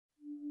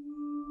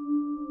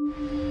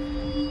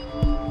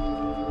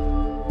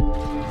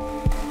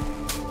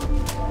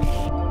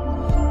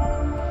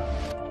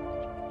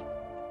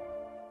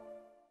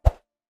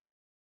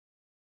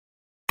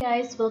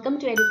guys, welcome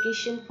to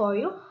Education for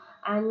You.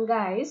 And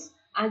guys,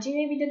 আজিৰ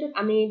এই ভিডিঅ'টোত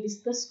আমি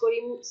ডিসকাস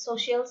কৰিম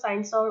social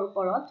science-ৰ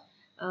ওপৰত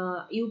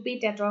UP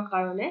TET-ৰ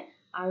কাৰণে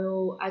আৰু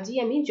আজি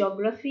আমি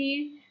geography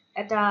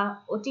এটা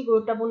অতি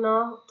গুৰুত্বপূৰ্ণ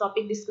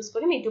টপিক ডিসকাস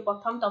কৰিম। এইটো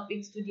প্ৰথম টপিক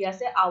যদি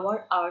আছে our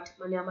earth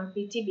মানে আমাৰ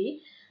পৃথিৱী।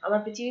 আমাৰ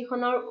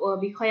পৃথিৱীখনৰ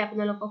বিষয়ে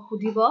আপোনালোকক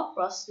সুধিব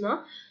প্ৰশ্ন।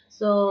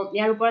 সো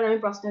ইয়াৰ ওপৰত আমি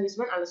প্ৰশ্ন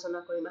কিছুমান আলোচনা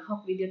কৰিম। আহক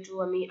ভিডিঅ'টো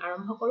আমি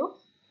আৰম্ভ কৰো।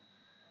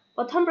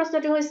 প্ৰথম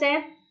প্ৰশ্নটো হৈছে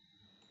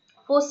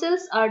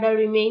Fossils are the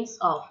remains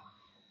of.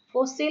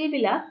 Fossil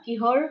bila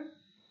kihor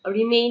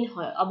remain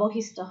hoy,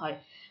 abahishto hoy.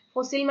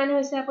 Fossil mane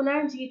hoise apunar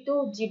jitu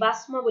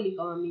jibasma boli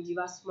kau ami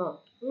jibasma.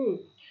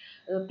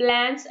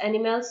 Plants,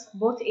 animals,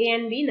 both A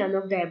and B, none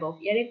of the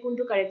above. Yare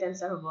kuntu correct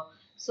answer hobo.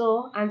 So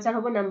answer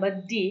hobo number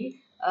D.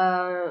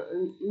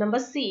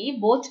 Number C,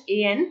 both A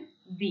and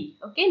B.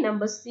 Okay,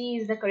 number C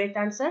is the correct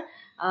answer.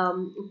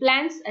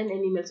 Plants and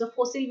animals. So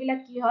fossil bila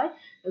ki hoy?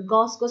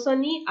 Gos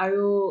gosoni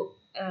aru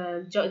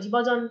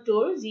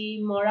জীৱ-জন্তুৰ যি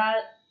মৰা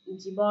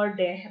জীৱৰ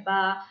দেহ বা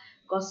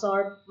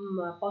গছৰ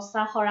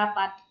পচা খৰা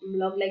পাত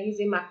লগ লাগি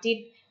যে মাটিত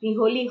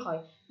মিহলি হয়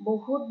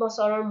বহুত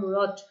বছৰৰ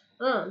মূৰত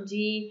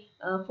যি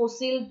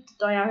ফসিল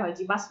তৈয়াৰ হয়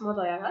জীৱাশ্ম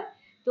তৈয়াৰ হয়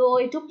তো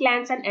এটো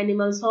প্লান্টস এন্ড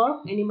এনিমেলস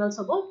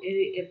হ'ব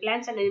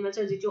প্লান্টস এন্ড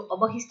এনিমেলসৰ যেটো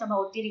অবশিষ্ট বা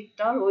অতিৰিক্ত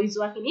ৰৈ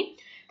যোৱাখিনি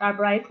তাৰ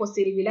পৰাই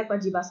ফসিল বিলাক বা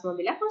জীৱাশ্ম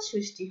বিলাকৰ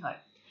সৃষ্টি হয়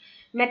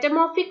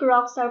metamorphic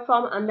rocks are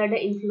formed under the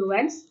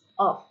influence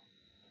of.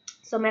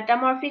 So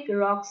metamorphic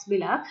rocks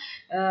bila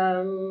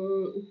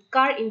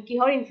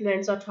kihor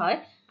influence ot hoy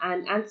and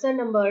answer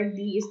number D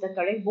is the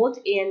correct both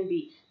A and B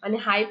mane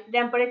high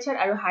temperature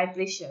aru high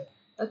pressure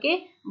okay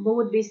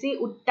bahut besi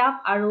uttap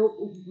aru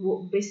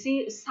besi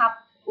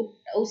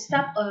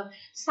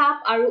sap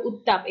aru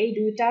uttap ei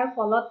duitar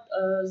folot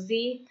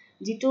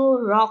jitu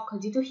rock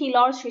jitu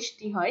hilor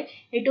srishti hoy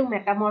etu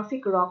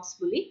metamorphic rocks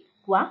boli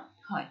koa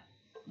hoy.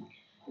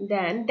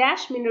 Then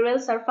dash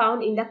minerals are found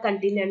in the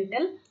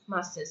continental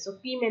masses. So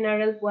P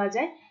mineral poa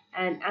jay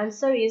and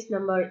answer is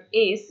number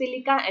A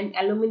silica and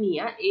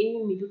alumina a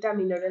duta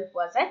mineral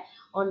poa jay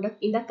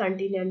in the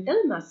continental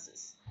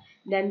masses.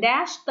 Then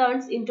dash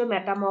turns into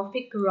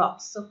metamorphic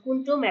rocks. So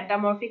kuntu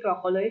metamorphic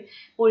rock loi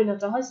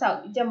porinoto hoy sa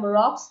eta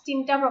rocks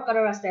tinta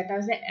prokarar ase eta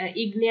ase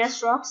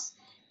igneous rocks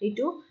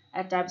etu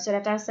tar pisor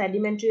eta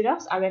sedimentary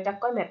rocks aru eta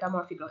koi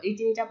metamorphic rock ei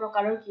tinita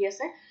prokarar ki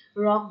ase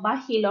rock ba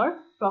hillor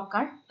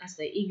prokar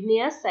ase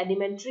igneous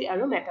sedimentary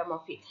aru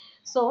metamorphic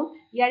so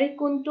yare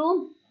kuntu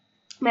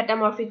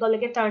metamorphic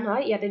leke turn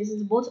hoy yate this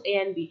is both A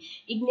and B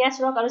igneous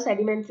rock aru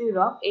sedimentary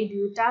rock ei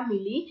duta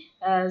mili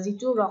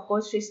jitu rockor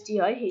srishti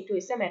hoy hetu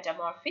is a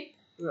metamorphic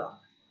rock.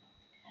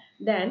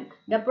 Then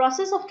the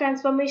process of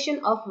transformation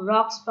of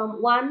rocks from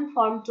one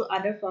form to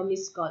other form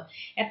is called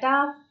eta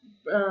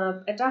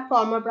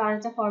former pra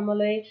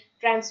formally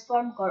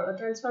transform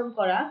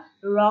kora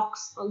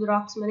rocks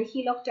mane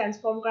hilok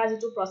transform kora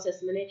jitu process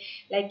mane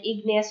like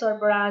igneous or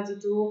pra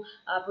jitu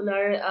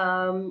apunar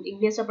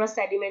igneous or pra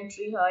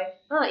sedimentary hoy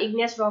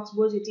igneous rocks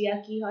bor jitia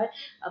ki hoy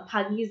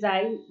bhagi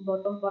jai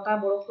bota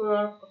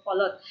borokhonor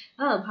folot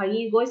bhagi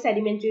goi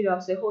sedimentary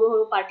rocks horu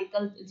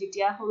particle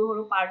jitia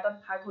horu part of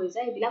bhag hoi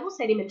jai ebila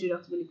sedimentary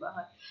rocks boli koa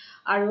hoy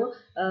aru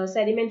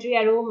sedimentary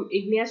aru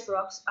igneous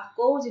rocks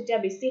ako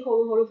jitia besi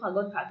horu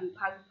bhagot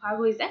ভাগ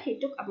হৈ যায়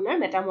হেতুক আপোনাৰ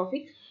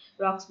metamorphic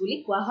rocks বুলি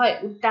কোৱা হয়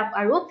উত্তাপ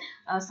আৰু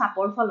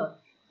সাপৰ ফলত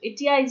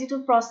এতিয়া এই যেটো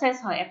process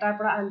হয় এটাৰ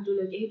পৰা আনটো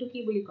লৈকে হেতু কি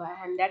বুলি কোৱা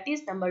and that is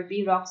number B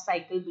rock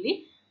cycle বুলি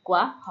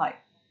কোৱা হয়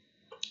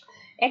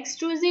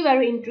extrusive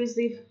আৰু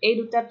intrusive এই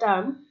দুটা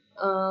টাৰ্ম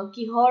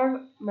কিহৰ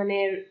মানে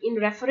in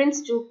reference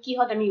to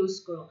কিহত আমি ইউজ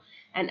কৰো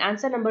and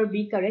answer number B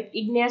correct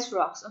igneous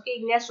rocks okay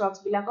igneous rocks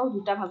বিলাকক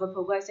দুটা ভাগত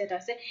ভগোৱা আছে এটা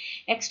আছে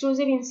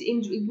extrusive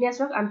igneous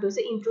rock and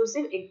আছে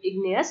intrusive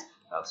igneous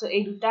rock so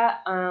এই দুটা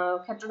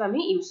ক্ষেত্ৰত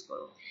আমি ইউজ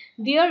কৰো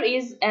there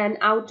is an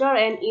outer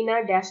and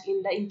inner dash in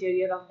the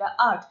interior of the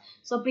earth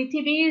so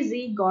পৃথিৱীৰ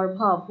যি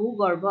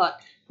ভূগৰ্ভত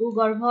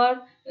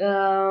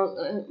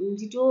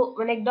যেটো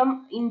মানে একদম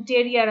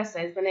ইন্টেৰিয়ৰ আছে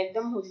মানে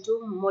একদম যেটো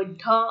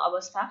মধ্য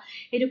অৱস্থা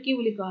এটো কি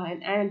বুলি কোৱা হয়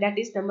and that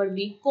is number B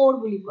core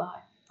বুলি কোৱা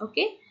হয়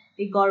okay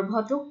এই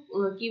গৰ্ভটো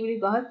কি বুলি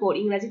কোৱা হয় core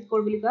ইংৰাজীত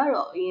core বুলি কোৱা আৰু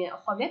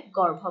অসমীয়াত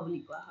গৰ্ভ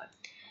বুলি কোৱা হয়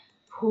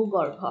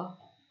ভূগৰ্ভ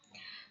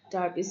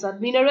tar pisot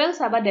minerals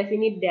have a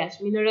definite dash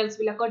minerals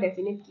bilakor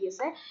definite ki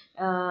ase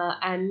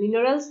and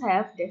minerals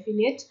have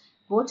definite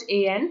both A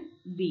and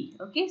B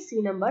okay C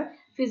number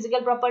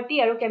physical property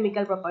aru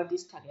chemical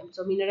properties thake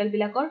so mineral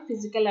bilakor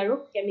physical aru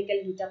chemical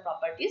duta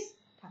properties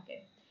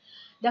thake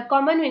the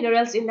common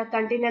minerals in the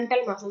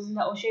continental masses in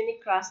the oceanic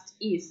crust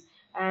is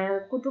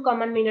kutu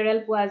common mineral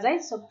poa jay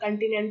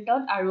subcontinental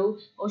aru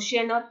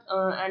oceanot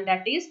and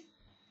that is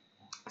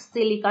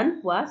silicon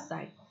poa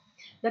jay.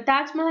 The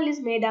Taj Mahal is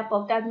made up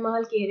of Taj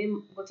Mahal kere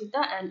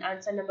gotita and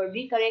answer number B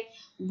correct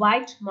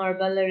white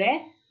marble re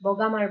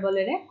boga marble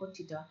re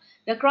gotita.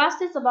 The crust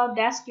is about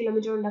dash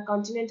kilometer on the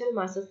continental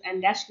masses and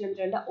dash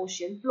kilometer on the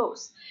ocean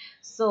floors.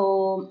 So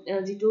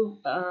jitu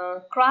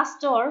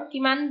crust or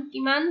kiman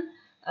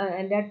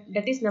and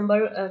that is number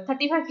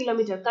 35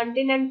 kilometer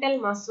continental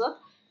massot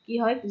ki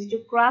hoy jitu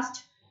crust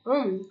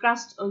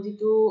crust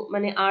যেটো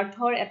মানে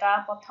আৰ্থৰ এটা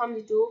প্ৰথম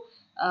যেটো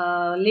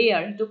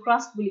layer to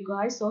crust বুলি কোৱা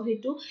হয় so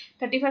হেতু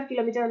 35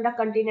 km on the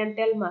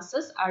continental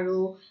masses আৰু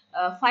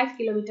 5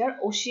 km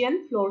ocean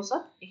floors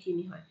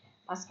এখিনি হয়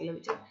 5 km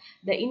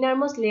the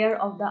innermost layer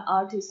of the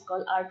earth is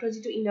called earth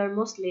যেটো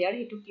innermost layer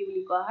হেতু কি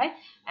বুলি কোৱা হয়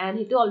and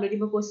হেতু অলৰেডি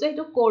মই কৈছো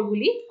হেতু core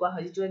বুলি কোৱা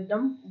হয় যেটো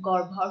একদম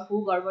গৰ্ভৰ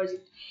ভূগৰ্ভৰ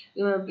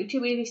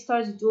পৃথিৱীৰ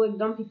স্তৰৰ যেটো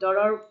একদম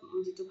ভিতৰৰ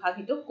যেটো ভাগ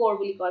হেতু core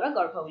বুলি কোৱা হয়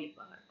গৰ্ভ বুলি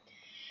কোৱা হয়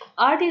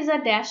Earth is a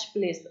dash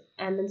place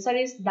and answer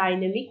is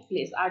dynamic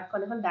place. Earth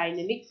kon ekhon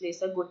dynamic place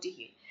or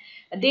gotihil.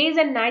 Days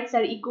and nights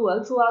are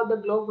equal throughout the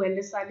globe when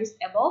the sun is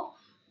above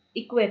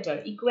equator.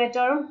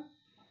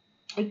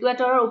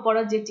 Equator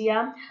oporot jetia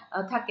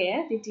thake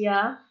tetia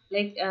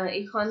like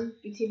ekhon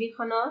prithibi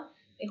khonor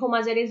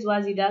এসমজেৰে যোৱা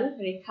জিডাল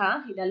ৰেখা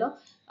হিডালো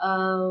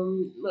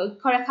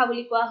অক্ষৰেখা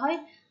বুলি কোৱা হয়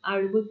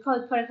আৰু মুখ্য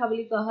অক্ষৰেখা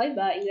বুলি কোৱা হয়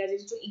বা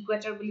ইংৰাজীটো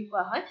ইকুৱেটৰ বুলি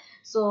কোৱা হয়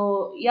so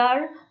year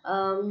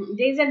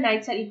days and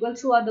nights are equal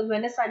throughout the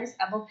when the sun is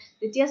above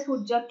তেতিয়া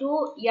সূৰ্যটো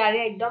ইয়াৰে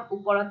একদম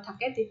ওপৰত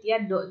থাকে তেতিয়া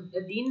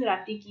দিন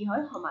ৰাতি কি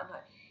হয় সমান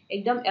হয়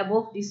একদম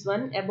above this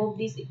one above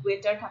this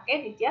equator থাকে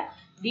তেতিয়া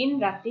দিন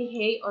ৰাতি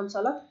সেই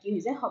অঞ্চলত কি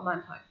হৈছে সমান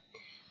হয়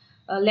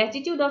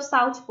latitude of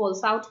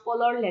south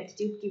pole or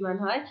latitude কিমান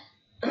হয়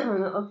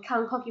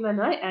অক্ষাংশ কিমান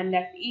হয় and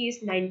that is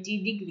 90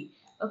 degree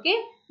okay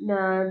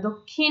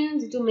দক্ষিণ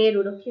যেটো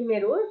দক্ষিণ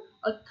মেৰুৰ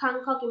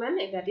অক্ষাংশ কিমান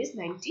that is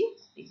 90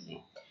 degree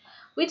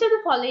which of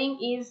the following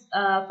is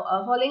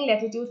following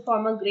latitude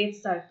form a great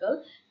circle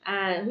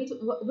and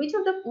which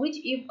of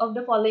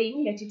the following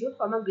latitude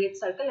form a great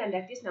circle and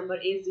that is number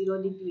is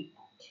 0 degree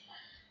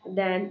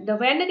then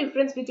when the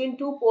difference between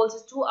two poles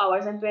is 2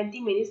 hours and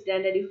 20 minutes then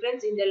the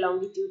difference in their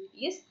longitude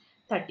is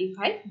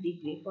 35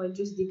 degree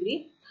 0.3 degree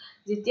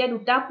যেতিয়া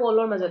দুটা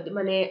পোলৰ মাজত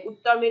মানে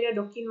উত্তৰ মেৰু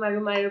দক্ষিণ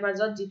মেৰুৰ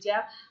মাজত যেতিয়া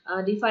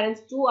ডিফাৰেন্স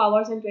 2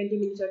 hours and 20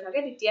 minutes থাকে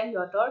তেতিয়া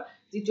সিহঁতৰ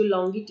যেটো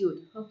লংগিটিউড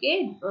ওকে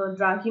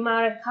দ্ৰাঘিমা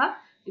ৰেখা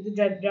যেটো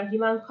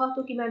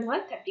দ্ৰাঘিমাংশটো কিমান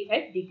হয়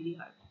 35 ডিগ্ৰী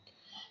হয়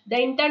the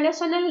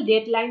international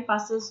dateline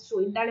passes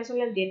through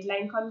international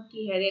dateline খন কি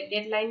হেৰে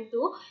dateline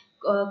to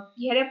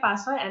কি হেৰে পাস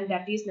হয় and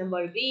that is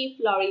number B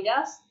Florida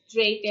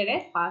Strait array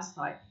pass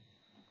হয়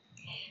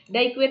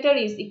the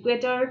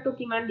equator to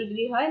kiman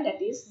degree hoy that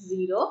is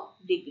 0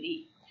 degree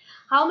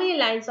how many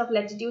lines of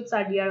latitudes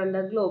are there on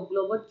the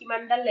globe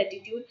kiman dal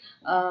latitude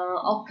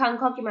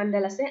অক্ষাংশ কিমান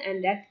dal আছে and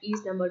that is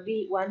number B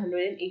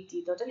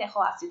 180 total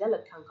 180 dal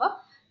অক্ষাংশ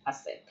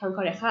আছে অক্ষাংশ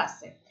ৰেখা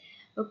আছে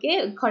okay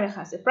অক্ষ ৰেখা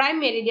আছে prime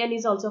meridian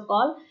is also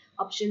called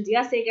option D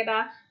আছে এটা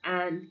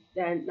and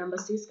then number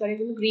 6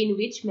 correct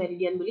greenwich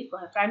meridian বুলি কোৱা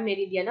হয় prime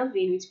meridian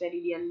greenwich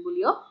meridian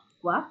বুলিও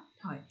কোৱা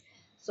হয়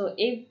So,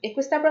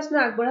 একুস্তা প্ৰশ্ন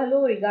আগবঢ়ালো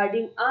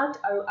regarding art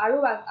আৰু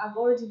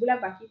আগৰ যিবিলাক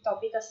বাকি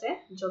টপিক আছে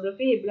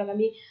জিওগ্ৰাফি এইবিলাক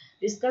আমি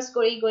ডিসকাস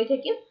কৰি গৈ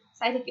থাকিম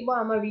চাই থাকিব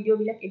আমাৰ ভিডিও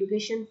বিলাক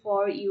এডুকেশন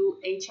ফৰ ইউ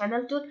এই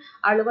চেনেলটোত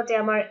আৰু লগতে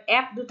আমাৰ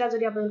এপ দুটা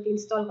যদি আপোনালোকে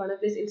ইনষ্টল কৰা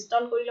প্লিজ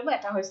ইনষ্টল কৰি লব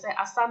এটা হৈছে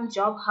আসাম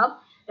জব হাব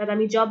that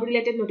আমি job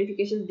related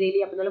notifications daily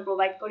আপোনালোক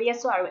provide কৰি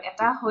আছো আৰু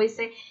এটা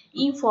হৈছে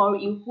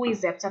e4u quiz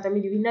app that আমি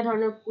বিভিন্ন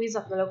ধৰণৰ quiz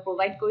আপোনালোক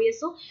provide কৰি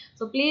আছো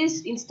so please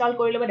install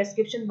কৰি লব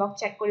description box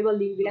check কৰিব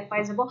link বিলাক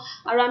পাই যাব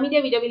আৰু আমি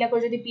দিয়া ভিডিও বিলাকৰ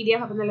যদি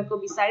pdf আপোনালোক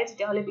বিচাৰে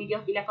তেতিয়া হলে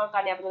pdf বিলাকৰ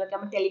কাৰণে আপোনালোক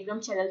আমাৰ telegram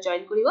channel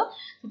join কৰিব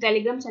so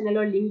telegram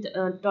channelৰ link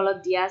তলত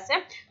দিয়া আছে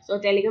so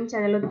telegram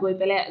channelত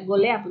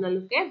গলে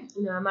আপোনালোকে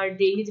আমাৰ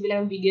daily যিবিলাক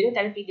ভিডিও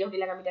তাৰ pdf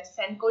বিলাক আমি তাত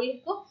send কৰি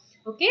থাকো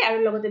okay আৰু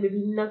লগতে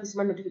বিভিন্ন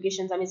কিছুমান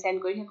notifications আমি send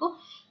কৰি থাকো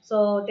so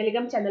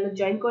telegram channel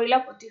join কৰিলা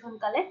অতি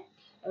সোনকালে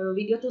আৰু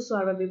ভিডিওটো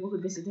চোৱাৰ বাবে বহুত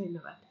বেছি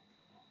ধন্যবাদ